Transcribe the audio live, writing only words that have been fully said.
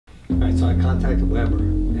Alright, so I contacted Weber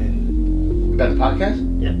and... About the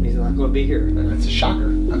podcast? Yeah, he's not going to be here. That's a shocker.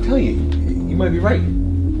 I'm telling you, you might be right.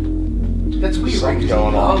 That's weird, right? Something's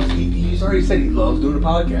going on. He's already said he loves doing a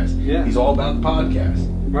podcast. Yeah. He's all about the podcast.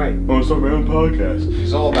 Right. I want to start my own podcast.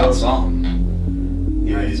 He's all about something.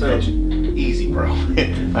 Yeah, Right, so- attention. Easy, bro.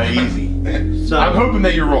 Easy. So, I'm hoping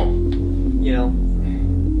that you're wrong. you know,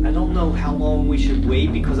 I don't know how long we should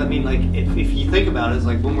wait because, I mean, like, if you think about it, it's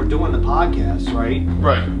like when we're doing the podcast, right?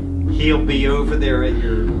 Right. He'll be over there at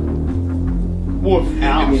your... Well, if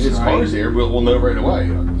his right? car's there, we'll know right away.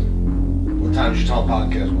 What time did you tell the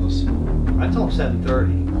podcast was? I told him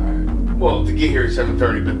 7:30. Alright. Well, to get here at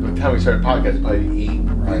 7:30, but by the time we started the podcast, it's probably 8.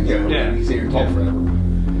 Right. Yeah. He's here to talk forever.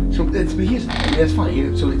 So that's, but he's, I mean, that's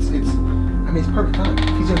fine. So it's, I mean, it's perfect time. If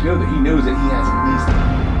he's gonna go there, he knows that he has at least,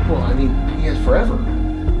 well, I mean, he has forever.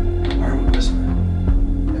 Why are we listening?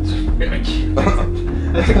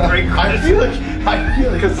 That's a great I question. feel like,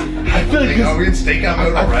 Are we in stakeout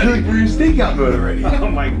mode I feel already? like we're in stakeout mode already. Oh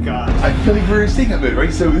my god. I feel like we're in stakeout mode,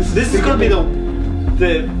 right? So this This is stakeout going to be mode.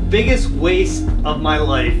 the biggest waste of my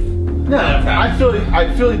life. No, I feel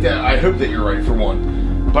like that. I hope that you're right for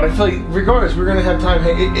one, but I feel like regardless, we're gonna have time.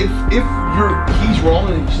 Hey, if he's wrong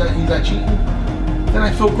and he's not cheating, then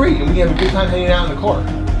I feel great and we have a good time hanging out in the car.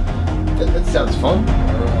 That sounds fun.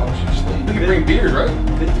 We can bring beers, right?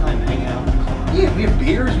 Good time hanging out in the car. Yeah, we have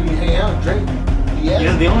beers. We can hang out, and drink. Yeah. You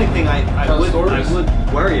know, the only thing I Tell would stories.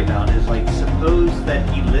 worry about is, like, suppose that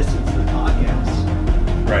he listens to the podcast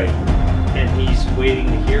Right. and he's waiting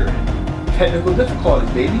to hear it. Technical difficulties,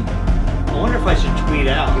 baby. I wonder if I should tweet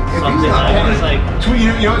out If he's something not that was like, tweet, you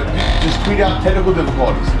know what? Just tweet out technical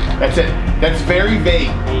difficulties. That's it. That's very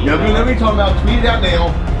vague. you Nobody talking about. Tweet it out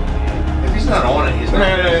now. If he's not on it, he's No,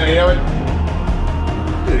 not. you know what?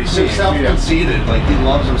 Dude, he's so self-conceited. Like, he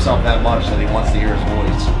loves himself that much that he wants to hear his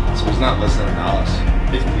voice. So he's not listening to us.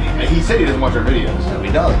 He said he doesn't watch our videos. No,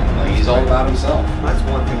 he doesn't. Like, he's all about himself. that's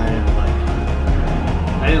one thing I didn't like.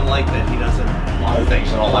 I didn't like that he doesn't. A lot of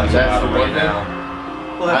things I don't like That's about him the right one thing. now.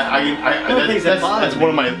 Well, That's one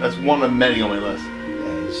of my. That's one of many on my list.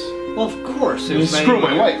 Yeah, he's... well, of course. You there's screw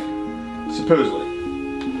many- my wife, supposedly.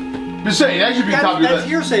 Just saying, that should be top of your That's list.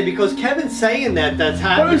 hearsay because Kevin's saying that's But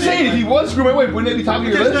happening. I'm saying, if he was screw my wife, wouldn't that be top of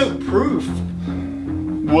your There's list? no proof.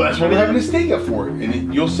 Well, that's why we're having a stake up for it,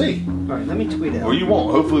 and you'll see. All right, let me tweet it. Or you won't.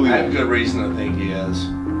 Hopefully we I have won't. good reason to think he is.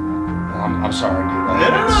 I'm sorry, dude.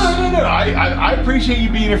 No. I appreciate you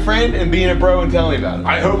being a friend and being a bro and telling me about it.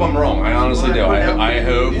 I hope I'm wrong. I honestly do. I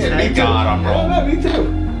hope, Yeah, me thank too. God I'm wrong. No, me too.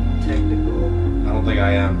 Technical. I don't think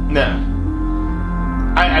I am. No.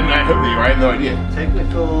 I mean, I hope that you're right. I have no idea.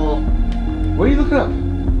 Technical What are you looking up?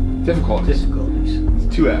 Difficulties. difficulties.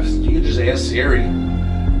 It's 2 F's. You could just ask Siri.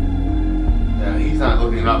 No, he's not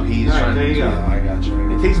looking it up. He's All right, trying there to. you go. I got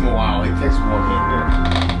you. It takes him a while. It takes him one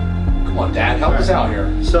hand. Come on, Dad, help us out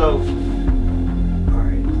here. So, all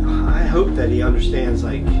right. I hope that he understands.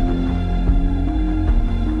 Like,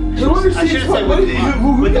 Who understands should've what? said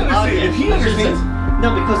Who with the- with the understands? If he podcast. I should've understands. said- No,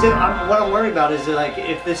 because what I'm worried about is that, like,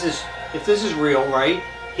 if this is real, right?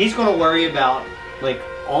 He's going to worry about, like,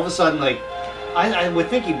 all of a sudden, like, I would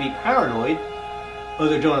think he'd be paranoid. Oh,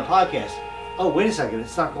 they're doing a podcast. Oh, wait a second,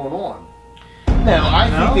 it's not going on. Now, I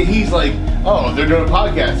No? think that he's like, oh, they're doing a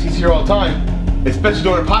podcast. He's here all the time. Especially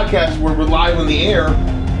doing a podcast where we're live on the air.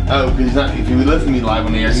 Oh, because he's not. If he would listen to me live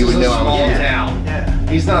on the air, This he would is a know I'm small on. town. Yeah.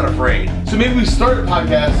 He's not afraid. So maybe we start a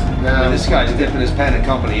podcast. I mean, this guy's dipping his pen in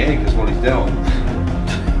company ink is what he's doing.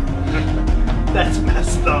 That's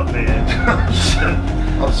messed up, man.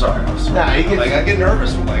 I'm sorry. I'm sorry. Nah, he gets- like, I get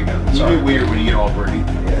nervous when I go. You Sorry. get weird when you get all wordy.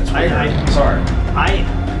 Yeah, it's weird. I- sorry.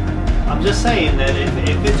 I'm just saying that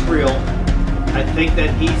if it's real, I think that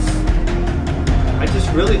I just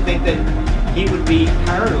really think that he would be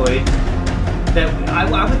paranoid. That I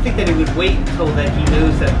would think that he would wait until that he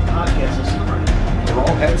knows that the podcast is started. The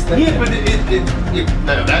wrong head's thinking. Yeah, but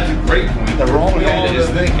no, that's a great point. The wrong We head all is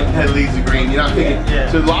know thinking. Head leads the green. You're not thinking. Yeah.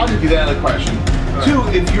 So logically, that's the question. Right. 2,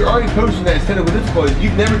 if you're already posting that it's technical difficulties,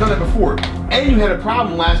 you've never done it before, and you had a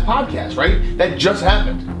problem last podcast, right? That just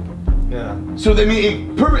happened. Yeah. So I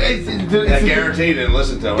mean, it's I guarantee you didn't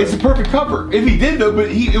listen to it. It's a perfect cover. If he did though, but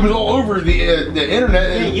it was all over the internet.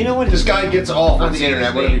 Yeah, And you know what? This guy gets off Not on the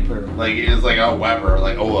internet, what whatever you put it. Like, it's like, oh, Weber.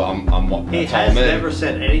 Like, oh, I'm He that's all has me. never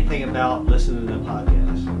said anything about listening to the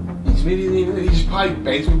podcast. he just probably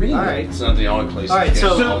bangs from being. All right. It's not the only place. All right. he gets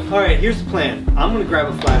So, off. all right. Here's the plan. I'm gonna grab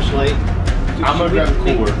a flashlight. Dude, I'm gonna should we grab a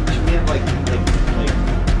make- cooler. Should we have like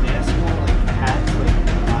masks on, like hats, like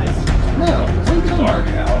eyes? No, it's like Dark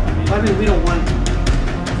out. I mean, we don't want.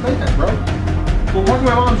 like that, bro. Well, walking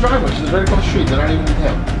my mom's driveway. She's right across the street. They're not even in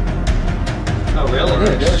town. Oh, really?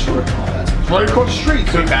 Yeah, sure. Oh, that's right across the street.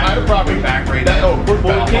 So I have a property back right that, now.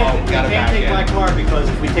 Well, we can't take my car because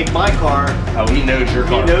if we take my car, Oh, he knows your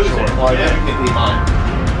car. he knows for it. sure. Well, I Yeah. never can take mine.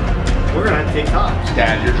 We're gonna have to take Tom's.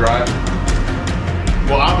 Dad, you're driving.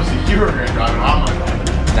 Well, obviously you're going to drive and I'm not driving.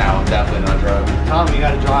 No, I'm definitely not driving. Tom, you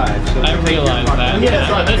gotta drive. So I we'll take your realize car. that. Yeah,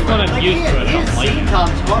 Yeah, at this point, I'm like, used to it. I He don't has like seen it.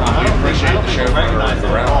 Tom's car. I don't appreciate the show recognize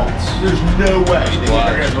it at all. There's no way that you're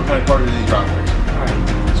going to look at a car in these driveways.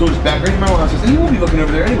 Alright. So it's back right in my mom's house. He won't be looking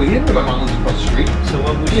over there anyway. He didn't know my mom lives across the street. So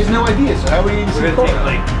what we He has no idea. So how would he even see we're the gonna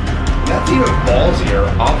car? take like That's even ballsier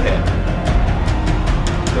of him.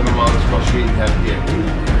 Then my mom lives across the street and have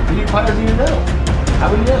he probably doesn't even know.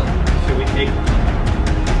 How would he know? should we take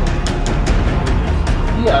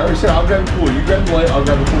Yeah, I already said I'll grab the pool. You grab the light, I'll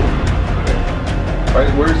grab the pool. Right?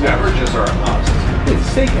 Where's the Beverages are a must. It's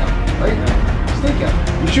a stakeout, right?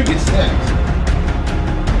 Stakeout. You should get snacks.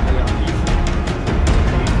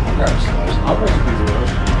 Grab a slice. I'll grab some pizza rolls.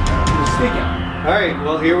 It's a stakeout. Alright,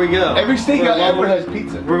 well here we go. Every stakeout ever has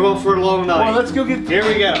pizza. We're going for a long night. Well, let's go get. Here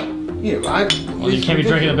we go. Yeah, Well, you can't be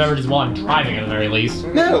drinking the beverages while I'm driving at the very least.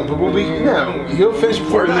 No, but we'll be. No, he'll finish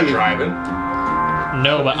before We're we not leave. driving.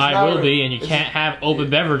 No, but It's I not will right. be, and you can't have open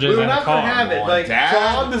beverages We're in a not gonna car. have it. Like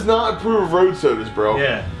Tom does not approve of road sodas, bro.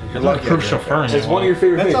 yeah. You're I'm a cruise chauffeur. It's one of your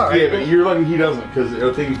favorite That's things. all right. Yeah, but you're lucky he doesn't, because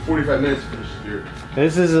it'll take him 45 minutes to finish his beer.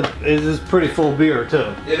 This is pretty full beer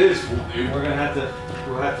too. It is full, dude. We'll have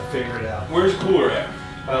to figure it out. Where's the cooler at?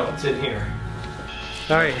 Oh, it's in here.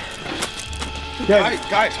 Alright.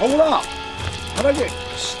 Guys, hold up. How did I get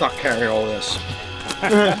stuck carrying all this?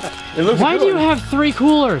 It looks Why good. do you have 3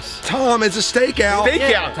 coolers? Tom, it's a stakeout.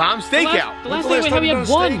 Stakeout, Tom. Stakeout. The last time we had, we had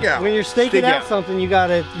one. When you're staking Stake out out. something, you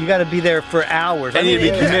gotta be there for hours. And you need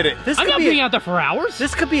to be committed. This I'm could not be being out there for hours.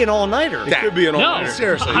 this could be an all-nighter. It could be an No, all-nighter.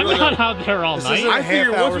 Seriously, I'm you not out there all night. isn't I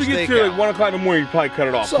figure once we get to like 1 o'clock in the morning, you probably cut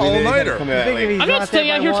it off. It's an all-nighter. Come You out thinking late. he's I'm not staying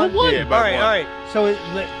there out by here till 1. Yeah, by Alright, one. alright.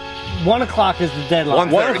 So 1 o'clock is the deadline.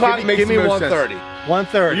 1 o'clock makes Give me the most sense. 1:30.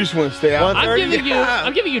 1:30. You just want to stay out. 1:30.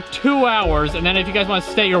 I'm giving you 2 hours, and then if you guys want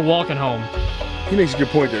to stay, you're walking home. He makes a good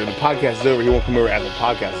point there. The podcast is over. He won't come over after the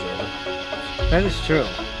podcast is over. That is true.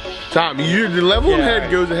 Tom, the level Yeah, head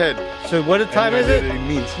alright. goes ahead. So what time is it? It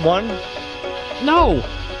means 1? No,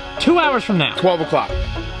 2 hours from now. 12 o'clock.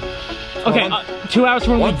 Okay, 2 hours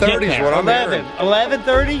from when we get 1:30 is what there. I'm 11.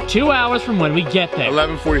 11:30? 2 hours from when we get there.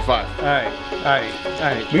 11:45.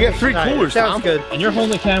 Alright. We got 3 Alright, coolers, sounds Tom. good. And you're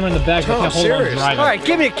holding the camera in the back, but Tom, can't hold on serious. driving. Alright,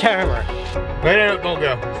 give me a camera. No, don't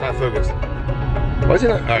go. It's not focused. What's it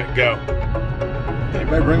not? All right, go.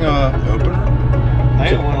 Anybody bring a opener? I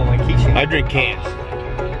don't want to like keychain. I drink cans.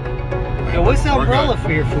 Yo, what's the We're umbrella good. for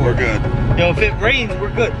here for? We're good. Yo, if it rains,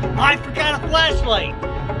 we're good. I forgot a flashlight.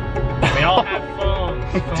 We all have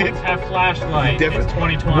phones. Phones have flashlights. It's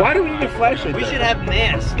 2020. Why do we need a flashlight? We though? should have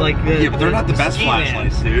masks like the. Yeah, but they're not the best ski man.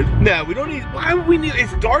 flashlights, dude. No, we don't need. Why would we need?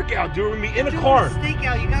 It's dark out, dude. We're in a car.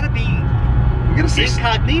 Stakeout, you gotta be We gotta see.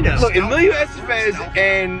 incognito. Look, Emilio Estevez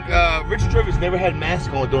and Richard Drivers never had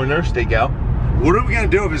masks on during their stakeout. What are we gonna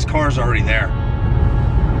do if his car's already there?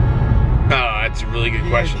 Oh, that's a really good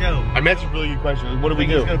question. Joe. I mean, that's a really good question. What do we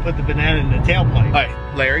He's do? gonna put the banana in the tailpipe. All right,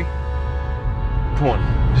 Larry. Come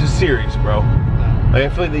on, this is serious, bro. Like, I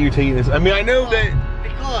feel like that you're taking this. I mean, I know that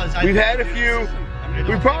Because we've had a few.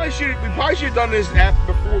 We probably should have done this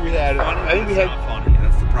after before we had it. I think we had. Not funny.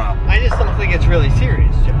 That's the problem. I just don't think it's really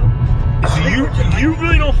serious, Joe. So you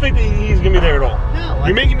really don't think that he's gonna be there at all? No.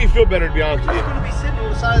 You're making me feel better, to be honest with He's you. gonna be sitting on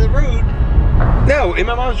the side of the road. No, in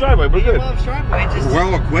my mom's driveway. We're good. Mom's driveway, just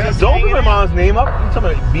Well equipped. Don't hanging put my out. mom's name up. You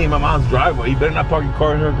talking about being in my mom's driveway? You better not park your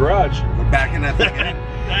car in her garage. We're backing that thing in.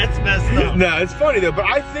 That's messed up. No, it's funny though. But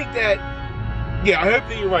I think that. Yeah, I hope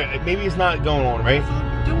that you're right. Like, maybe it's not going on, right?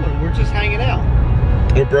 That's what we're doing. We're just hanging out.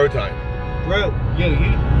 Or bro time. Bro, yo,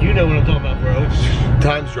 you know what I'm talking about, bro.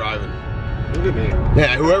 Time's driving. Look at me.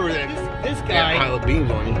 Yeah, whoever that. This Yeah, guy, pile of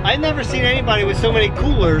beans on you. I've never seen anybody with so many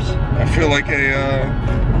coolers. I feel like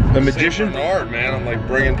A magician? Saint Bernard, man. I'm like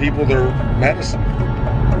bringing people their medicine.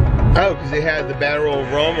 Oh, because they had the barrel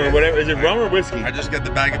of rum or whatever. Is it rum or whiskey? I just got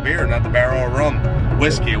the bag of beer, not the barrel of rum.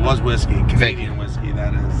 Whiskey. It was whiskey. Canadian whiskey.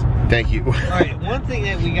 That is. Thank you. All right, one thing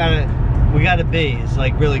that we gotta be is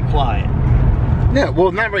like really quiet. Yeah,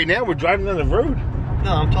 well, not right now. We're driving down the road.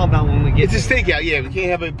 No, I'm talking about when we get. It's a stakeout. Yeah, we can't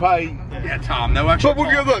have a pie. Yeah, Tom. No extra. But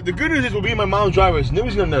we're gonna look. The good news is we'll be in my mom's driveway, so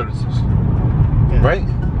nobody's gonna notice us. Yeah. Right?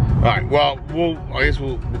 All right. Well, I guess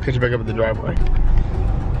we'll catch you back up at the driveway.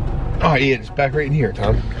 Oh yeah, it's back right in here,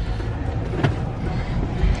 Tom.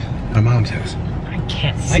 My mom's house. I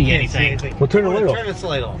can't I see can't say anything. anything. Well, turn the light off. Turn this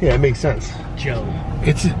light off, Yeah, it makes sense. Joe.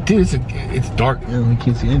 It's dark. Yeah, we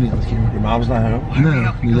can't see anything on this camera. Your mom's not home.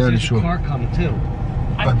 No, Because there's a car coming too.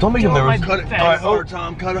 Don't make him nervous. Cut it hard,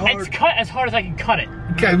 Tom. Cut it hard. It's cut as hard as I can cut it.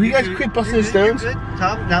 Okay, will you guys quit busting the stones? Good.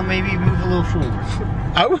 Tom, now maybe move a little forward.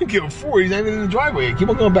 I wouldn't give him 4. He's not even in the driveway. Keep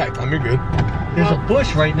on going back, Tom. You're good. There's a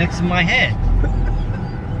bush right next to my head.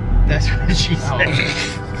 That's what she said.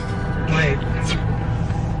 Wait.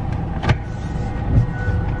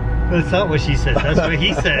 That's not what she said. That's what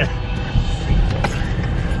he said.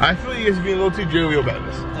 I feel you guys are being a little too jovial about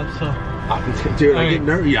this. I'm sorry. Dude, I get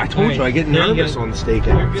nervous. I told you, I get nervous on the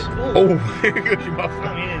stakeouts. Oh, here goes your muffin.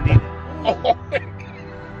 I mean, it needed. Oh,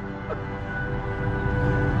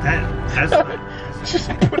 That's just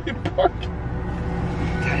put it in park.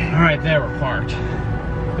 All right, there we're parked.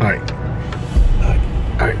 All right.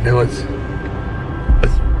 Now let's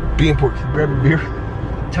be in port. Can you grab a beer?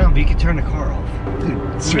 Tom, you can turn the car off.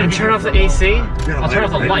 You can turn off the AC. I'll turn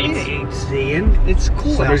off the lights. It's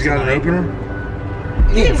cool. Somebody's got an opener?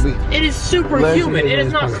 Yes. It is superhuman. It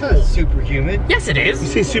is not cool. Superhuman. Yes, it You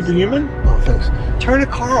is. say superhuman? Oh, thanks. Turn the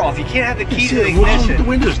car off. You can't have the key to the Put the ignition.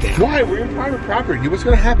 windows down. Why? We're in private property. What's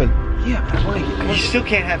going to happen? Yeah, I like it. You still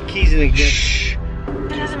can't have keys in the ignition.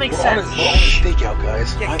 That doesn't make We're on sense. a stakeout,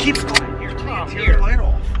 guys. Yeah, keep it quiet. You're Tom, Turn the light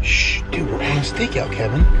off. Shh, dude, we're on a stakeout,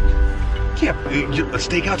 Kevin. Yeah, a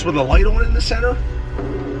stakeout's with a light on in the center?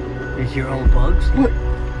 Is your own bugs? What?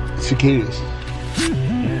 Cicadas.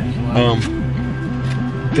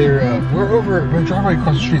 We're driving right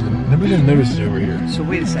across the street. Nobody's gonna notice it over here. So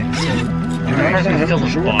wait a second. Still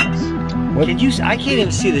the box. Can you? I can't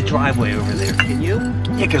even see the driveway over there. Can you?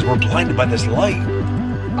 Yeah, because we're blinded by this light.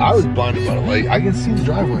 I was blinded by the light. I can see the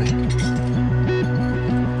driveway.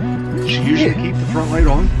 She usually keep the front light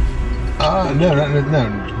on. No,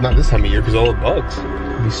 not this time of year because all the bugs.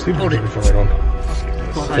 It'd be stupid to keep the front light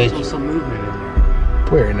on. I saw some movement in there.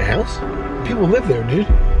 Where, in the house? People live there, dude.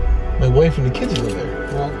 My wife and the kids live there.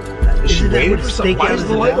 Well, She waited for something. Why is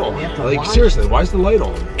the light on? Like, seriously, why is the light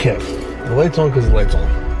on? Kev, the light's on because the light's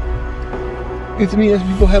on. It to me as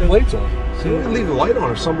people have lights on. So you leave the light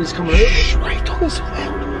on if somebody's coming over. Shh, right, don't listen so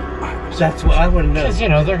loud. That's what I want to know. Because, you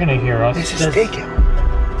know, they're going to hear us. This is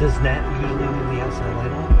stakeout. Does Nat usually leave the outside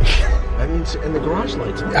light on? I mean, and the garage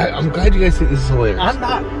lights on. I'm glad you guys think this is hilarious. I'm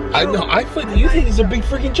not. I know. I feel like you think it's a big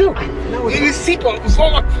freaking joke. No, It is seatbelt was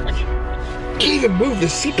on. Can't even move the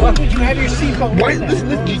seatbelt. Why would you have your seatbelt? Why? on then?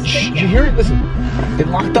 Listen. Did you hear it? Listen. It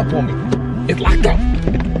locked up on me. It locked up.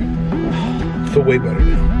 I feel way better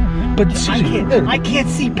now. But I can't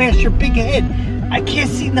see past your big head. I can't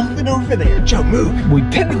see nothing over there. Joe, move. Well,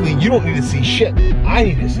 technically, you don't need to see shit. I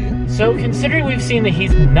need to see it. So, considering we've seen that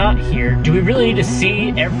he's not here, do we really need to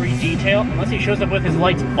see every detail? Unless he shows up with his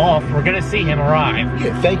lights off, we're going to see him arrive.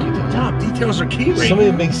 Yeah, thank you, Tom. Tom, details are key. Something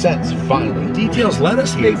that makes sense, finally. Details let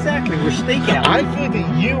us here. Exactly. We're stakeout. I feel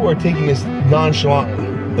that you are taking this nonchalantly,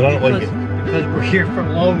 and I don't like it. Because we're here for the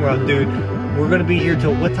long run, dude. We're going to be here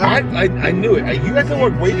till what time? I knew it. You got to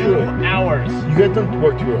work way too early. Hours. You got to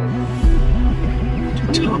work too early.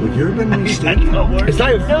 Tom, have you ever been on a It's not even No,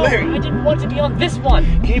 Larry, I didn't want to be on this one.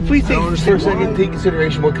 can you please take for a second, take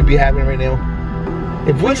consideration what could be happening right now?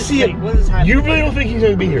 If we see it, What is happening? you really don't think he's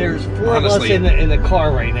going to be here? There's four of us Honestly. in the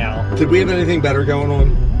car right now. Did we have anything better going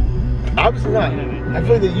on? Obviously not. I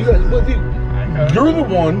feel that you guys, well, dude, you're the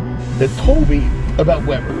one that told me about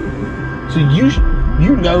Weber. So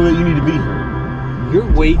you know that you need to be here.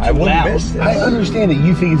 You're way too I wouldn't loud. miss this. I understand that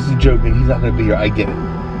you think it's a joke and he's not going to be here. I get it.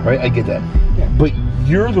 Right? I get that. But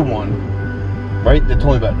you're the one, right, that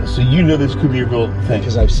told me about this. So you know this could be a real thing.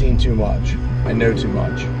 Because I've seen too much. I know too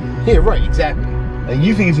much. Yeah, right, exactly. And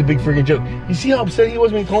you think it's a big freaking joke. You see how upset he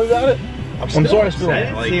was when he told me about it? I'm sorry, I spilled I it.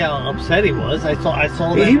 didn't see how upset he was. I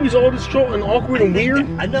saw that. He was all distraught and awkward and weird.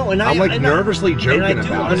 I know, and I'm like I know. nervously joking And I do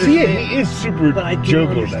about it. See, yeah, understand- he is super But I do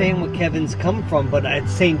jovial. understand where Kevin's come from. But at the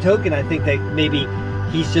same token, I think that maybe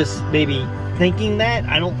he's just maybe thinking that.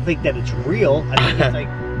 I don't think that it's real. I think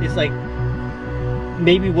it's like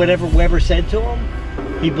maybe whatever Weber said to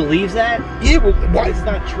him, he believes that. Yeah, but But why? it's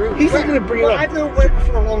not true. He's not going to bring it Well, up. I've known Weber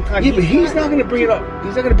for a long time. Yeah, but he's not going to bring it up.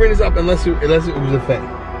 He's not going to bring this up unless it was a thing.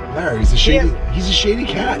 Larry, he's a shady. He's a shady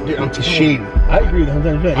cat, dude. I'm It's telling shady. you. I agree with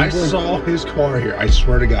 100%. I saw his car here. I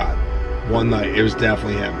swear to God, one night it was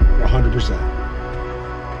definitely him, 100%.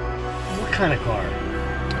 What kind of car?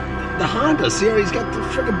 The Honda. See how he's got the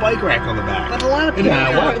freaking bike rack on the back. But a lot of people.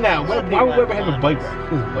 Why would Weber have a bike rack?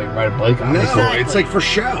 He doesn't ride a bike. No, obviously. it's like for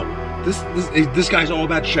show. This guy's all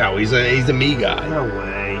about show. He's a me guy. No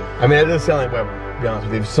way. I mean, that doesn't sound like Weber, to be honest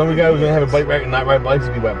with you. If some guy was going to have a bike rack and not ride bikes,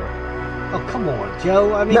 it'd be Weber. Oh, come on,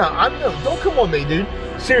 Joe. I mean, No, don't come on me, dude.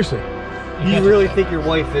 Seriously. you really think your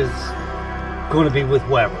wife is going to be with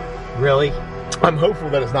Weber? Really? I'm hopeful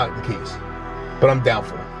that it's not the case, but I'm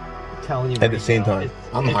doubtful. telling you. At the same time.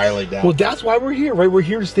 I'm highly doubtful. Well, that's why we're here, right? We're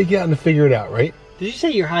here to stick it out and to figure it out, right? Did you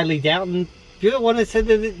say you're highly doubting? You're the one that said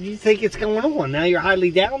that you think it's going on. Now you're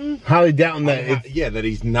highly doubting? Highly doubting that. That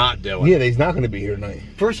he's not doing. Yeah, that he's not going to be here tonight.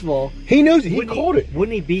 First of all, he knows it. He called it.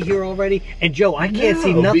 Wouldn't he be here already? And Joe, I can't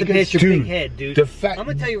see nothing past your big head, dude. The fact, I'm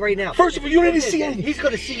going to tell you right now. First of all, you don't need to see anything. He's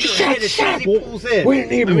going to see your head as soon as he pulls in. We're in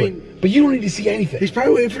the neighborhood, but you don't need to see anything. He's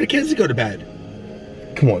probably waiting for the kids to go to bed.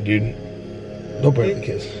 Come on, dude. Don't bring the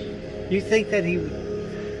kids. You think that he...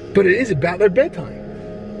 But it is about their bedtime.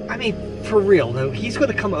 I mean, for real, though, he's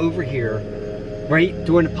going to come over here, right,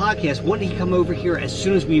 during the podcast. Wouldn't he come over here as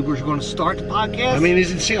soon as we were going to start the podcast? I mean,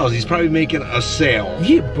 he's in sales. He's probably making a sale.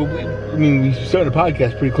 Yeah, but we started the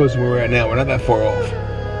podcast pretty close to where we're at now. We're not that far off.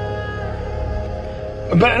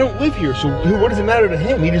 But I don't live here, so what does it matter to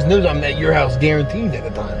him? He just knows I'm at your house guaranteed at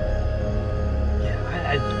the time.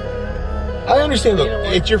 Yeah, I understand. Look,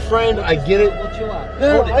 it's your friend. I get it. Well, chill out.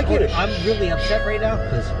 No, I get it. I'm really upset right now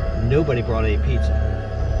because nobody brought any pizza.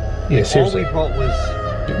 Yeah, seriously. All we brought was...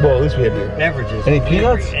 Well, at least we have beer. Beverages. Any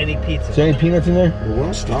peanuts? Any pizza. Is there any peanuts in there?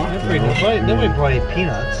 Well, stop. Nobody brought any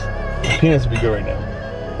peanuts. Peanuts would be good right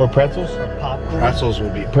now. Or pretzels? Or popcorn. Pretzels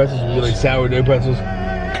would be like sourdough pretzels.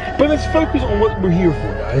 But let's focus on what we're here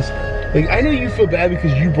for, guys. Like, I know you feel bad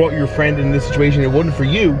because you brought your friend in this situation. It wasn't for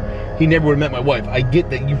you, he never would have met my wife. I get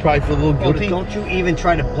that you probably feel a little guilty. Don't you even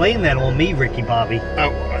try to blame that on me, Ricky Bobby.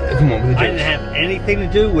 Come on, I didn't have anything to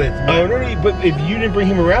do with... Oh, no, but if you didn't bring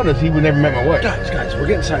him around us, he would never met my wife. Guys, we're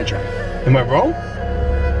getting sidetracked. Am I wrong?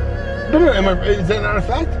 No, is that not a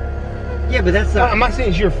fact? Yeah, but that's not... I'm not saying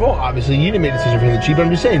it's your fault, obviously. You didn't make the decision for him to cheat, but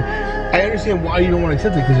I'm just saying, I understand why you don't want to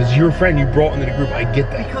accept it, because it's your friend you brought into the group. I get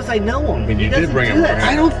that. Because I know him. I mean, you did bring him around.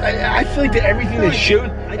 I feel like that everything that shows,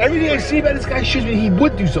 everything I see about this guy shows me he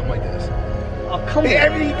would do something like this. Oh, come on.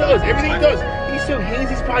 Everything he does. He's so handsy,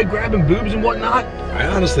 he's probably grabbing boobs and whatnot. I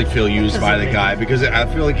honestly feel used by the guy because I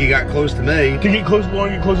feel like he got close to me. To get close to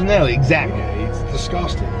Lauren, get close to Natalie. Exactly. Yeah, it's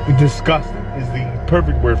disgusting. Disgusting is the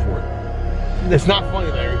perfect word for it. It's not funny,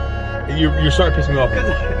 Larry. You're starting to piss me off.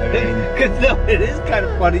 Because no, it is kind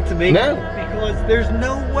of funny to me. No. Because there's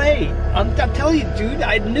no way. I'm telling you, dude,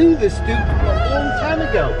 I knew this dude a long time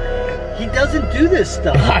ago. He doesn't do this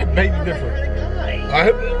stuff. I beg you differ. I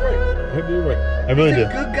hope that you're right. I really do. He's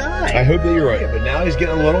a good guy. I hope that you're right. Yeah, but now he's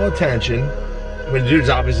getting a little attention. But the dude's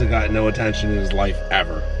obviously got no attention in his life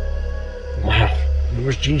ever. Wow.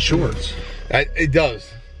 Where's jean shorts? It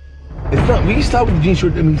does. It's not. We can stop with the jean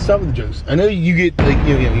shorts. I mean, stop with the jokes. I know you get like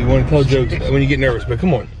you want to tell jokes when you get nervous, but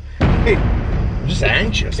come on. I'm just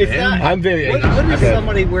anxious, man. I'm very anxious. What does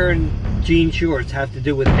somebody wearing jean shorts have to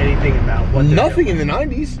do with anything about what they're Nothing doing? in the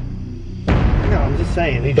 90s. No, I'm just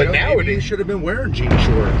saying. But nowadays, you should have been wearing jean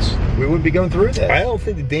shorts. We wouldn't be going through this. I don't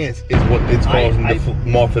think the dance is what it's causing the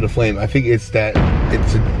moth to the flame. I think it's that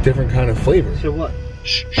it's a different kind of flavor. So what?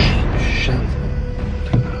 Shh.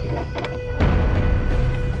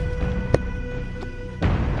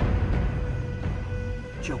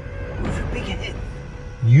 Joe, who's your big head?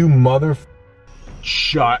 You mother.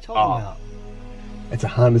 Shut up. About? It's a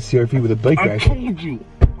Honda CR-V with a bike rack. I told you.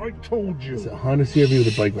 It's a Honda CR-V with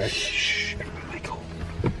a bike rack. Shh, everybody go.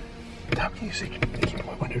 Stop music. Keep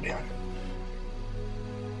my window down.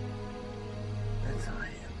 That's not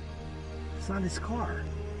him. It's not his car.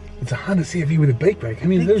 It's a Honda CR-V with a bike rack. How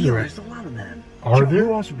many of those are There's a lot of them. Are there?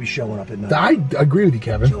 Who else would be showing up at night? I agree with you,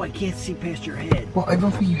 Kevin. Joe, I can't see past your head. Well, I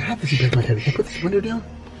don't think you have to see back my head. Can I put this window down?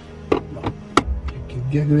 Can you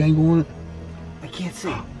get a good angle on it? I can't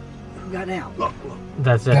see. Who got out? Look.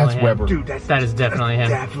 That's definitely him. Weber. Dude, That is definitely him.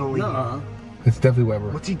 Definitely. It's definitely Weber.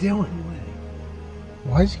 What's he doing?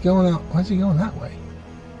 Why is he going out? Why is he going that way?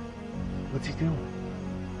 What's he doing?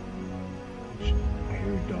 I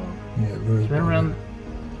hear a dog. Yeah, He's been around the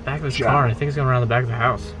back of his car, and I think he's going around the back of the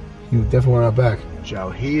house. He definitely went out back. Joe,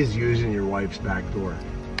 he is using your wife's back door.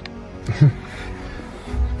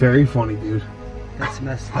 Very funny, dude. That's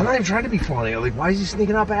messed up. I'm not even trying to be funny. I'm like, why is he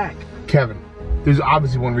sneaking out back? Kevin, there's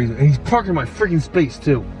obviously one reason. And he's parking in my freaking space,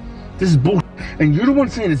 too. This is bullshit. And you're the one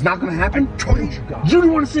saying it's not going to happen? I told you guys. You're the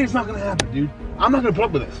one saying it's not going to happen, dude. I'm not going to put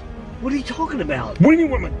up with this. What are you talking about? What do you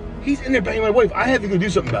mean? He's in there banging my wife. I have to go do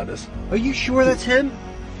something about this. Are you sure that's him?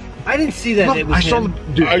 I didn't see that. Look, it was I saw him.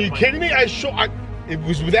 the dude. Are you kidding me? It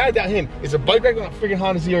was without a doubt him. It's a bike rack on a freaking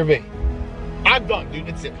Honda CR-V. I'm done, dude.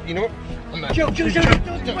 That's it. You know what? I'm not. Joe. Get off!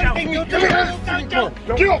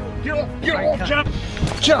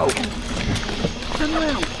 Joe! Turn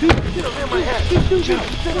around! Dude, get over my head! Joe!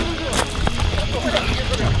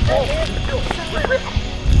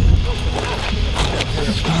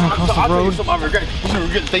 Across the road. You're gonna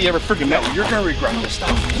regret the day you ever freaking met me. You're gonna regret this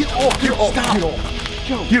stuff. Get off!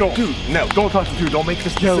 Joe, you don't, dude. No, don't touch him, dude. Don't make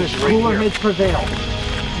this decision right here. Cooler heads prevail.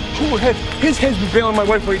 Cooler heads. His head's been failing my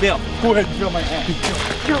wife right now. Cooler heads failing my ass.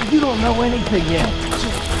 Joe, you don't know anything yet.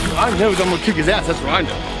 I know that I'm gonna kick his ass. That's what I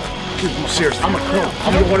know. Dude, seriously, I'm a crow.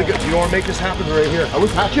 You don't want to get. You don't want to make this happen right here. I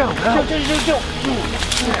was happy. Joe,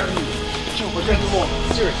 Joe, we're getting along.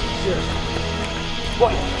 Seriously.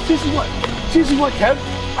 What? Seriously, what, Kev?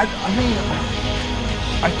 I mean,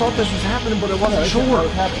 I thought this was happening, but I wasn't sure.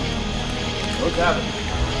 What's happening?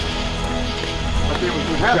 I think it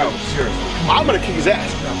was happening. Joe, seriously. I'm gonna kick his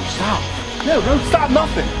ass. No, stop. No, stop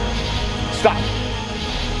nothing. Stop.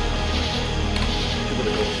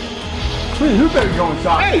 Who better go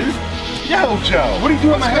inside? Hey! Yo, Joe! What are you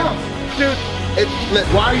doing at my house? Dude,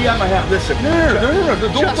 why are you at my house? Listen. No.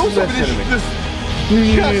 Don't listen to me. Just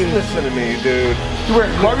listen to me, dude. You wear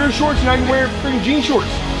cargo shorts, now you wear freaking jean shorts.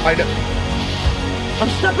 I know. I'm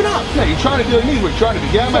stepping up. Yeah, you're trying to do me. We're trying to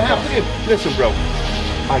get out of my house. Listen, bro.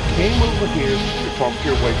 I came over here to talk to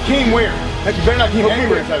your wife. Came where? Heck, you better not keep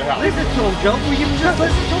anywhere inside the house. Listen to him, Joe. Will you just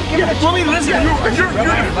listen to him? Let me listen.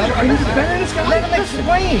 Are you defending this guy? Let him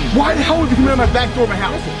explain. Why the hell would you come in my back door of my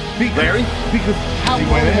house? Larry? Because how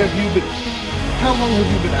long have you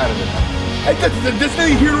been out of this house? This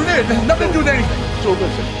thing here or there. It has nothing to do with anything. So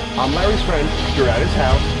listen, I'm Larry's friend. You're at his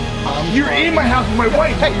house. You're in my house with my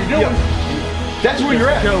wife. Hey, you're doing. That's where you're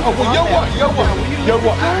at. Oh, well, yo what?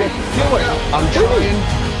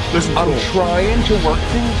 I'm trying to work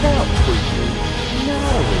things out for you. No.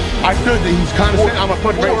 I feel that he's kind of saying I'm a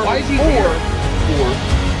fucking right. Why is he here?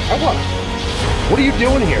 Or what? What are you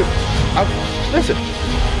doing here? Listen.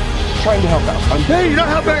 Trying to help out. Hey, you're not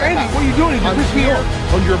helping out anything. What are you doing? You're just here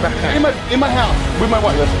on your back. In my house with my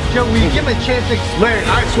wife. Listen. Joe, will you give him a chance to explain? Larry,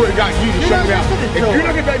 I swear to God, you just shut me out. If you're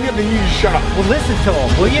not gonna back me up, then you just shut up. Well, listen to him,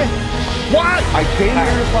 will you? Why? I came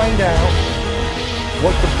here to find out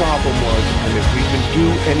what the problem was and if we can do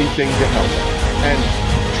anything to help her. And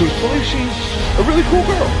truthfully, she's a really cool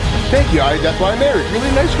girl. Thank you. That's why I married. Really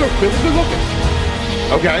nice girl. Really good looking.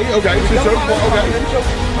 Okay. Go back and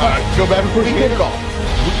push me. Hit it off.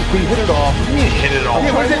 We hit it off. We hit it off.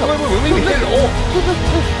 Yeah, wait. We hit it off.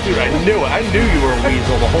 Dude, I knew it. I knew you were a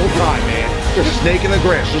weasel the whole time, man. You're a snake in the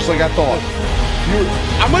grass, just like I thought.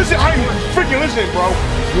 I'm freaking listening, bro.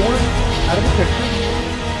 You want out of the picture?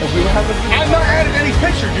 I'm not out of any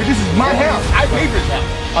picture, dude. This is my house. I paid for this house.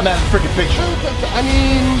 I'm out of the freaking picture. I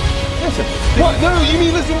mean, listen. What? No, you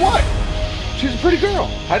mean listen what? She's a pretty girl.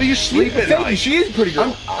 How do you sleep at night? She is a pretty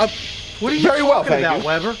girl. What are you talking about,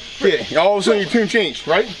 Weber? Yeah, all of a sudden your tune changed,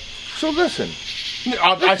 right? So listen.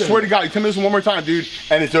 I swear to God, you tell me this one more time, dude,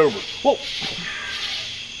 and it's over. Well,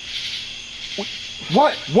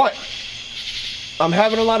 what? I'm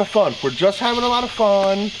having a lot of fun. We're just having a lot of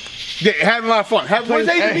fun. Yeah, having a lot of fun. What does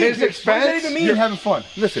that even mean? What does that even mean? You're having fun.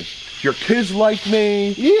 Listen, your kids like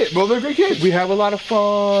me. Yeah, well, they're great kids. We have a lot of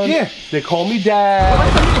fun. Yeah. They call me Dad.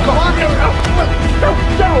 Come on, go.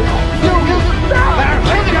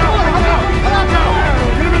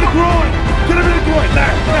 Get him in the groin. Get him in the groin.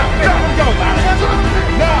 Larry, go, Larry.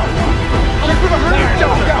 No. You're going to hurt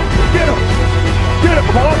yourself. Go. Get him. Get him,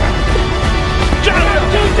 Paul.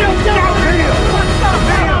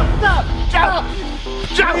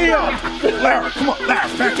 Stop! Larry, come on, Larry,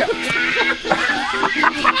 back up.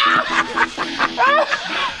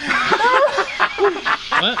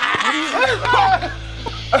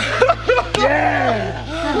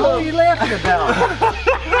 Yeah! What are you laughing about?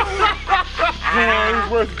 Man, it was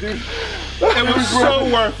worth it, dude. It was so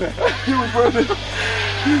worth it. It was worth it.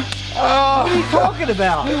 What are you talking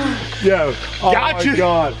about? Yo, got you.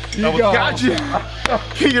 God. Got you.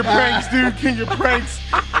 King of pranks, dude. King of pranks.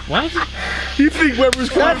 What? You think Weber's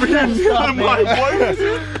coming over here and stealing my wife?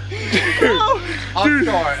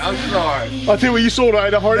 I'm sorry. I'll tell you what, you sold I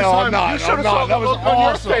had the hardest time. I'm not. That was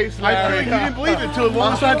awesome. I think you didn't believe it until the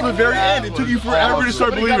last time to the very end. It took you forever to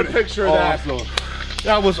start believing it. Picture of that.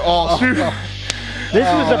 That was awesome. This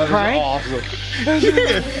was a prank? Awesome.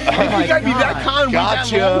 Yeah. You gotta be that kind.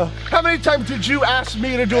 Gotcha. How many times did you ask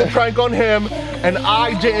me to do a prank on him and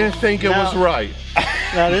I didn't think it was right?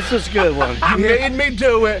 No, this was a good one. You made me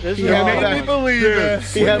do it. You made me believe it.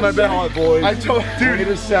 He had my back. I told dude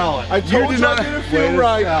to sell it. I told you not to feel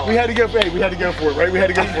right. We had to go. Hey, we had to go for it, right? We had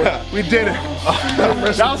to go for it. We did it.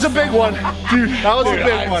 That was a big one, dude. That was a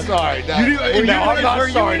big one. Sorry. I'm not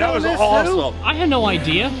sorry. That was awesome. I had no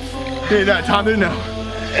idea. Yeah, no, Tom didn't know.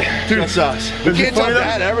 Dude, that sucks. We can't tell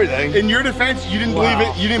that everything. In your defense, you didn't believe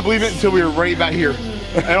it. You didn't believe it until we were right back here.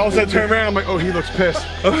 And all of a sudden, I turned around. I'm like, oh, he looks pissed.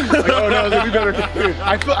 Like, oh no, we better. Dude,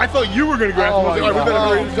 I thought you were gonna grab him. I was like, all right, we better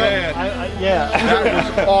hurry this up. Yeah,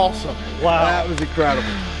 that was awesome. Wow, that was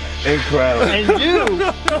incredible. Incredible.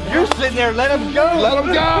 And you're sitting there, let him go. Let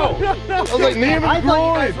him go. I was like, knee him in the I thought you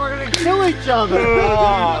groin. guys were going to kill each other.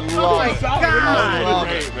 Oh my God.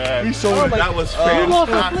 Great, man. We Oh sold my- that was You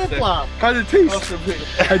lost a fantastic. flip-flop. How did it taste?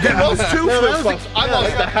 I did lost 2 No, that was flip-flops. a- I no,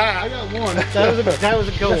 lost I the hat. I got one. That was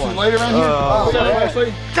a good Some one. light around here?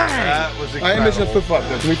 Dang. That was incredible. I am missing a flip-flop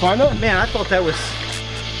though. Can we find out? Man, I thought that was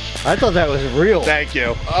real. Thank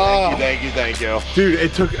you. Thank you. Dude,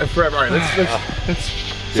 it took forever. All right, let's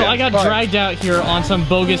So I got dragged out here on some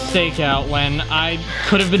bogus stakeout when I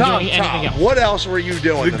could have been doing anything else. What else were you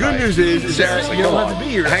doing The good news is that you don't have to be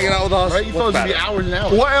here. Hanging out with us. Right? You thought it was going to be hours and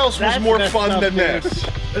hours. What else was That's more messed fun up, than dude.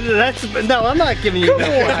 this? No, I'm not giving you Come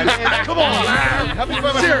that. on, come on,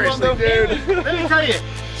 man. Seriously, dude. Let me tell you,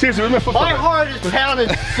 Seriously, where's my flip-flop? my heart is pounding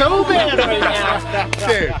so bad right now.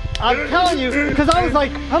 Dude, I'm telling you, because I was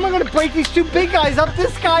like, how am I going to break these 2 big guys up?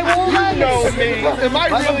 This guy won't let me. am I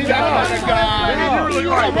really that kind of guy? You really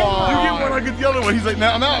are. You get one, I get the other one. He's like, no,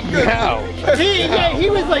 I'm good. He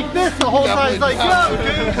was like this the whole time. He's like, go,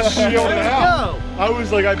 dude. Shield it out. Go. I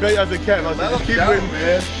was like, I bet I was like, Kevin, I was like, just keep winning,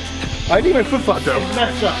 man. I need my flip-flop though. It's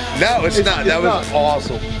messed up. No, it's not. That was not.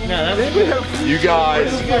 awesome. No, that was good. You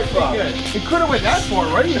guys. It could have went that far,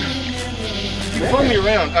 right? You flung me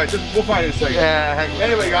around. All right, we'll find it in a second.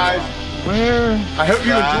 Anyway, guys, I hope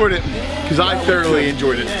you enjoyed it, because I thoroughly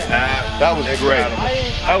enjoyed it. That was great.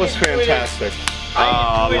 That was fantastic. Oh,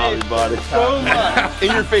 I love you, buddy. So much.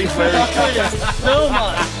 In your face, Larry. So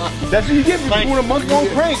much. That's what you get for doing a month-long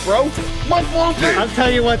prank, bro. Month-long prank. I'll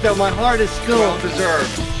tell you what though, my heart is still. Well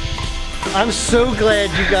deserved. I'm so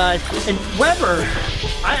glad you guys and Weber.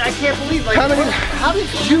 I can't believe like how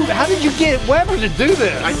did you get Weber to do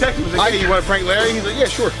this? I texted him, I was like, hey, you want to prank Larry? He's like, yeah,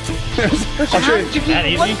 sure. I'll show How you. did you That get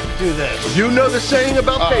easy? Weber to do this? You know the saying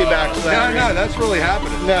about payback. Larry. No, that's really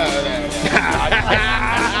happening. No.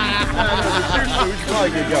 Seriously, we should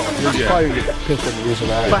probably get going. We should probably get pissed at the reason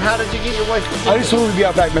But that. how did you get your wife to do I just told her to be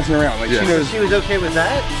out back messing around. Like, she knows. She was okay with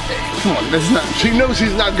that? Come on, that's not. She knows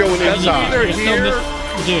he's not going inside. You're still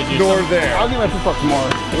dude, you're Nor still- there. I'll get my flip-flop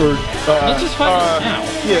tomorrow. Or, Let's just find it now.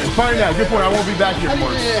 Yeah, find it out. Good point. I won't be back here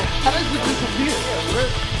tomorrow. How did it disappear?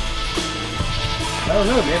 I don't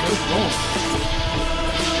know, man. What's wrong?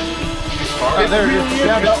 There it is.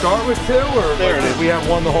 Did you start with 2 or? There it is. We have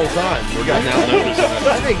one the whole time. We got now notice.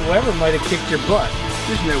 I think Weber might have kicked your butt.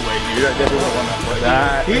 There's no way, dude. I definitely don't want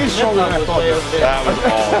that play. He is stronger than I thought. That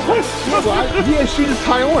was awesome. He has shoes to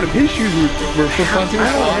tie on. If his shoes were flip-flops,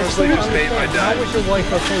 Honestly, just made my How day. was your wife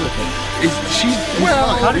okay with it? she's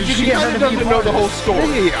Well, How did you she get her kinda to be doesn't know the whole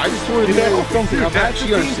story. Yeah, I just told her to do that whole film thing. How bad she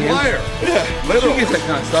She's a understands. liar. Yeah, She literally. gets that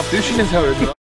kind of stuff, dude. She knows how to do it.